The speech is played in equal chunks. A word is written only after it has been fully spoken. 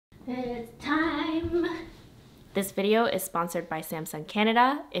It's time! This video is sponsored by Samsung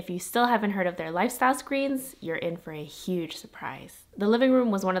Canada. If you still haven't heard of their lifestyle screens, you're in for a huge surprise. The living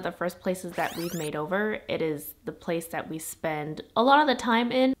room was one of the first places that we've made over. It is the place that we spend a lot of the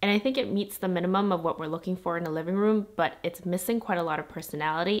time in, and I think it meets the minimum of what we're looking for in a living room, but it's missing quite a lot of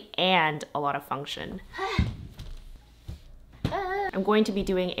personality and a lot of function. I'm going to be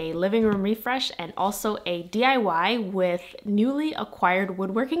doing a living room refresh and also a DIY with newly acquired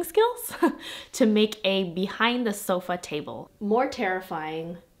woodworking skills to make a behind the sofa table. More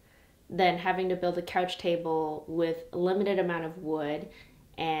terrifying than having to build a couch table with a limited amount of wood,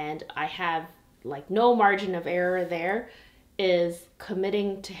 and I have like no margin of error there, is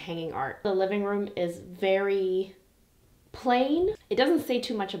committing to hanging art. The living room is very plain. It doesn't say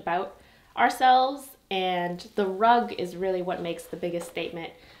too much about ourselves, and the rug is really what makes the biggest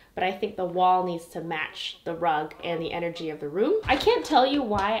statement, but I think the wall needs to match the rug and the energy of the room. I can't tell you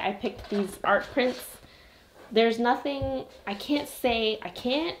why I picked these art prints. There's nothing, I can't say, I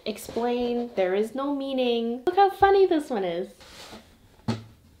can't explain, there is no meaning. Look how funny this one is.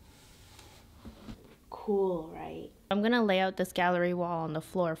 Cool, right? I'm gonna lay out this gallery wall on the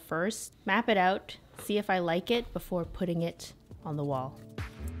floor first, map it out, see if I like it before putting it on the wall.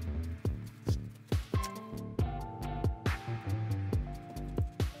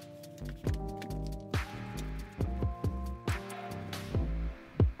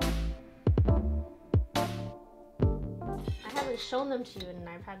 Shown them to you and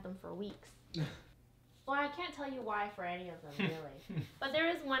I've had them for weeks. Well, I can't tell you why for any of them, really. But there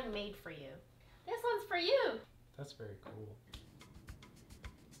is one made for you. This one's for you. That's very cool.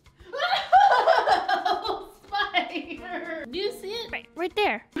 Spider! Do you see it? Right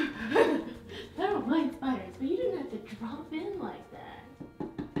there. I don't mind spiders, but you didn't have to drop in like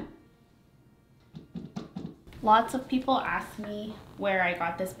that. Lots of people ask me where I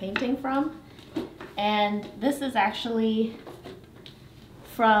got this painting from, and this is actually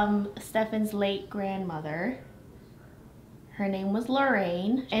from Stefan's late grandmother. Her name was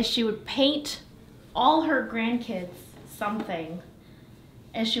Lorraine, and she would paint all her grandkids something,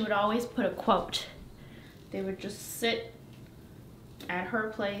 and she would always put a quote. They would just sit at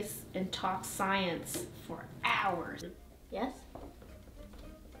her place and talk science for hours. Yes?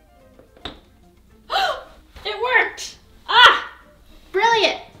 It worked! Ah!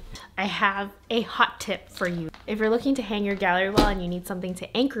 Brilliant! I have a hot tip for you. If you're looking to hang your gallery wall and you need something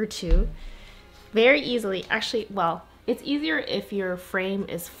to anchor to, very easily, actually, well, it's easier if your frame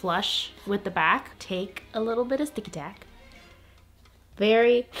is flush with the back. Take a little bit of sticky tack,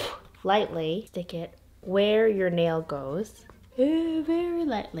 very lightly stick it where your nail goes, very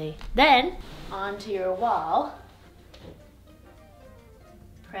lightly. Then, onto your wall,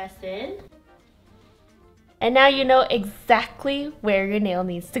 press in. And now you know exactly where your nail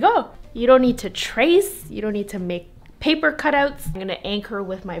needs to go. You don't need to trace, you don't need to make paper cutouts. I'm gonna anchor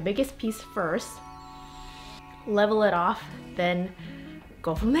with my biggest piece first, level it off, then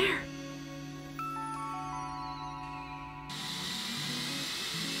go from there.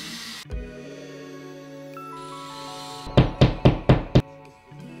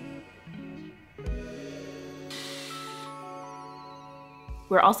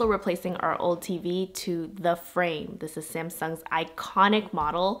 We're also replacing our old TV to the frame. This is Samsung's iconic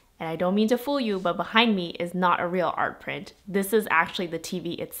model, and I don't mean to fool you, but behind me is not a real art print. This is actually the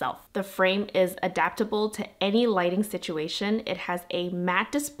TV itself. The frame is adaptable to any lighting situation. It has a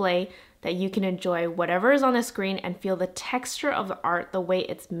matte display that you can enjoy whatever is on the screen and feel the texture of the art the way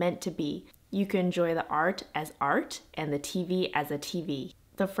it's meant to be. You can enjoy the art and the TV as a TV.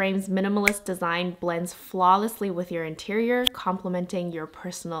 The frame's minimalist design blends flawlessly with your interior, complementing your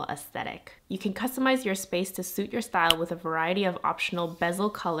personal aesthetic. You can customize your space to suit your style with a variety of optional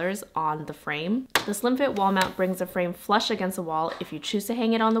bezel colors on the frame. The slim fit wall mount brings the frame flush against the wall if you choose to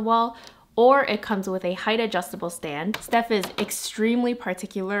hang it on the wall, or it comes with a height adjustable stand. Steph is extremely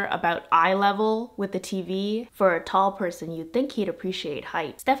particular about eye level with the TV. For a tall person, you'd think he'd appreciate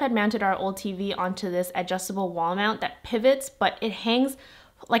height. Steph had mounted our old TV onto this adjustable wall mount that pivots, but it hangs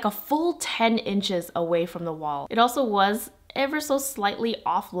like a full 10 inches away from the wall. It also was ever so slightly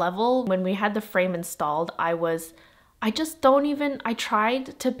off level. When we had the frame installed, I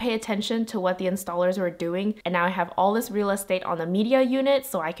tried to pay attention to what the installers were doing, and now I have all this real estate on the media unit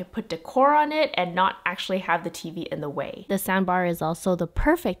so I could put decor on it and not actually have the TV in the way. The soundbar is also the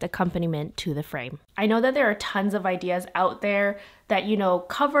perfect accompaniment to the frame. I know that there are tons of ideas out there that, you know,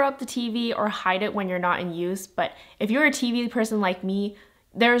 cover up the TV or hide it when you're not in use, but if you're a TV person like me,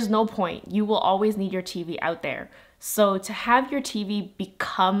 there's no point. You will always need your TV out there. So to have your TV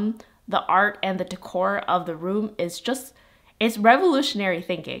become the art and the decor of the room is just It's revolutionary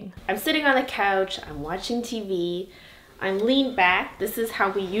thinking. I'm sitting on the couch, I'm watching TV, I'm leaned back. This is how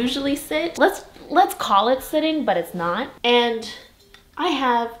we usually sit. Let's call it sitting, but it's not. And I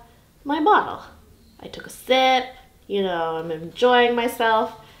have my bottle. I took a sip, you know, I'm enjoying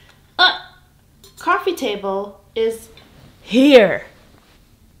myself. Coffee table is here.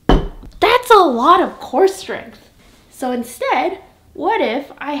 That's a lot of core strength. So instead, what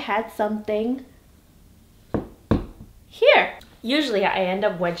if I had something here? Usually I end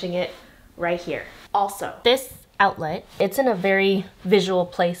up wedging it right here. Also, this outlet, it's in a very visual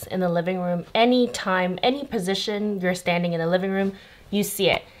place in the living room. Anytime, any position you're standing in the living room, you see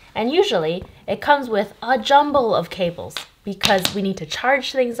it. And usually it comes with a jumble of cables because we need to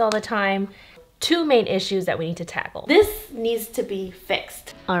charge things all the time. Two main issues that we need to tackle. This needs to be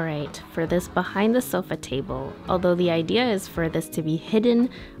fixed. All right, for this behind the sofa table, although the idea is for this to be hidden,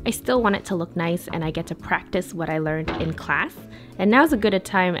 I still want it to look nice and I get to practice what I learned in class. And now's as good a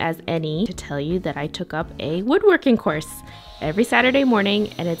time as any to tell you that I took up a woodworking course every Saturday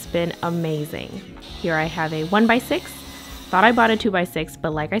morning and it's been amazing. Here I have a 1x6. Thought I bought a 2x6,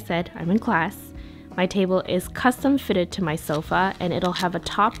 but like I said, I'm in class. My table is custom fitted to my sofa and it'll have a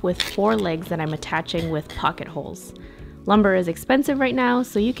top with 4 legs that I'm attaching with pocket holes. Lumber is expensive right now,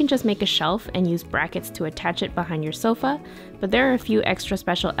 so you can just make a shelf and use brackets to attach it behind your sofa, but there are a few extra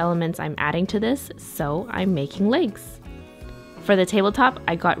special elements I'm adding to this, so I'm making legs. For the tabletop,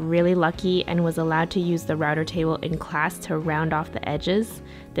 I got really lucky and was allowed to use the router table in class to round off the edges.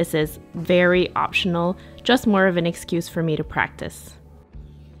 This is very optional, just more of an excuse for me to practice.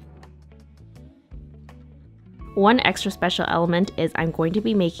 One extra special element is I'm going to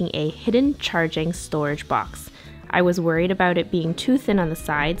be making a hidden charging storage box. I was worried about it being too thin on the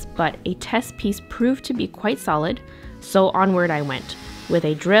sides, but a test piece proved to be quite solid, so onward I went, with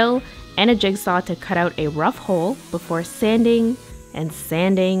a drill and a jigsaw to cut out a rough hole before sanding and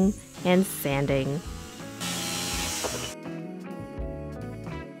sanding and sanding.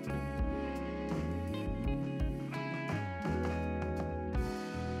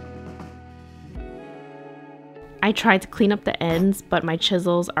 I tried to clean up the ends, but my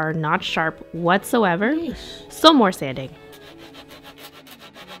chisels are not sharp whatsoever, so more sanding.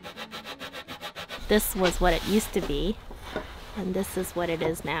 This was what it used to be, and this is what it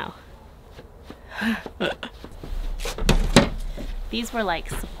is now. These were like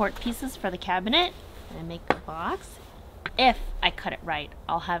support pieces for the cabinet, and I make the box. If I cut it right,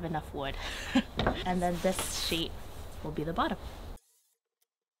 I'll have enough wood. And then this sheet will be the bottom.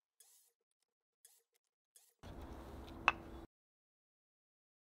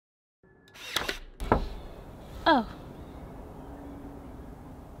 Oh.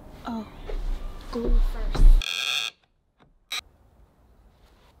 Oh. Glue first.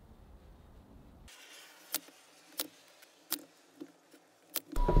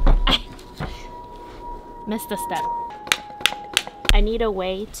 Missed a step. I need a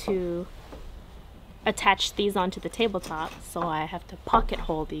way to attach these onto the tabletop, so I have to pocket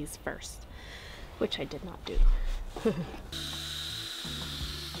hole these first, which I did not do.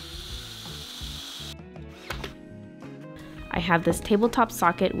 I have this tabletop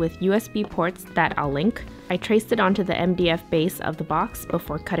socket with USB ports that I'll link. I traced it onto the MDF base of the box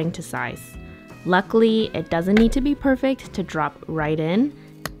before cutting to size. Luckily, it doesn't need to be perfect to drop right in.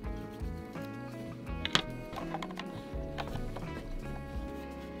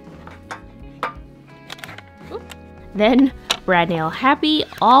 Then, brad nail happy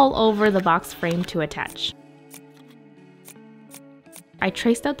all over the box frame to attach. I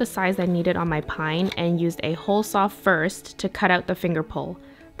traced out the size I needed on my pine and used a hole saw first to cut out the finger pull.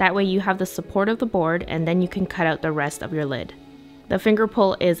 That way you have the support of the board and then you can cut out the rest of your lid. The finger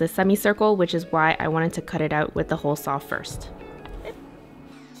pull is a semicircle, which is why I wanted to cut it out with the hole saw first.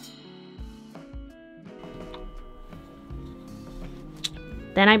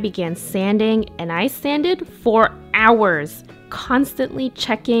 Then I began sanding, and I sanded for hours, constantly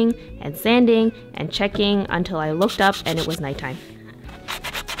checking and sanding and checking until I looked up and it was nighttime.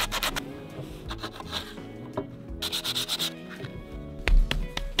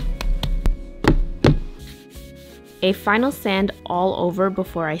 A final sand all over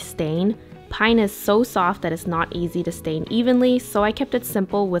before I stain. Pine is so soft that it's not easy to stain evenly, so I kept it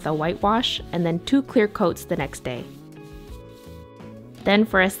simple with a whitewash and then 2 clear coats the next day. Then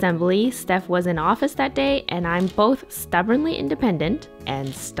for assembly, Steph was in office that day and I'm both stubbornly independent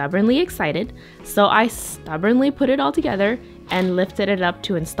and stubbornly excited, so I stubbornly put it all together and lifted it up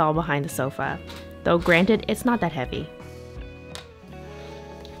to install behind the sofa. Though granted, it's not that heavy.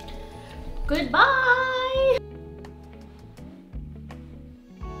 Goodbye!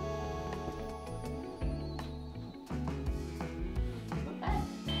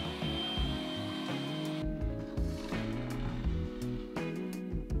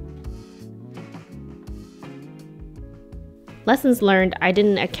 Lessons learned, I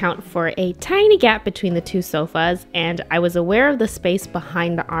didn't account for a tiny gap between the two sofas, and I was aware of the space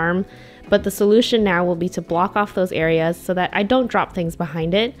behind the arm, but the solution now will be to block off those areas so that I don't drop things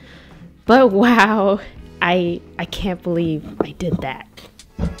behind it. But wow, I can't believe I did that.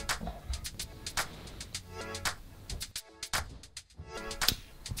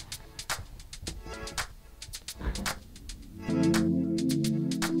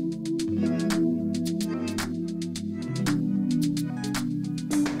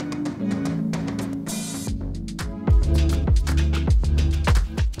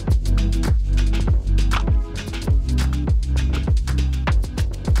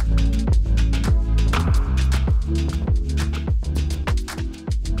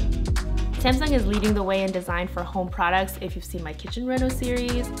 Samsung is leading the way in design for home products. If you've seen my kitchen reno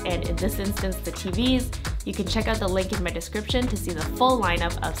series, and in this instance the TVs, you can check out the link in my description to see the full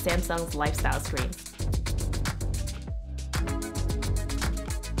lineup of Samsung's lifestyle screens.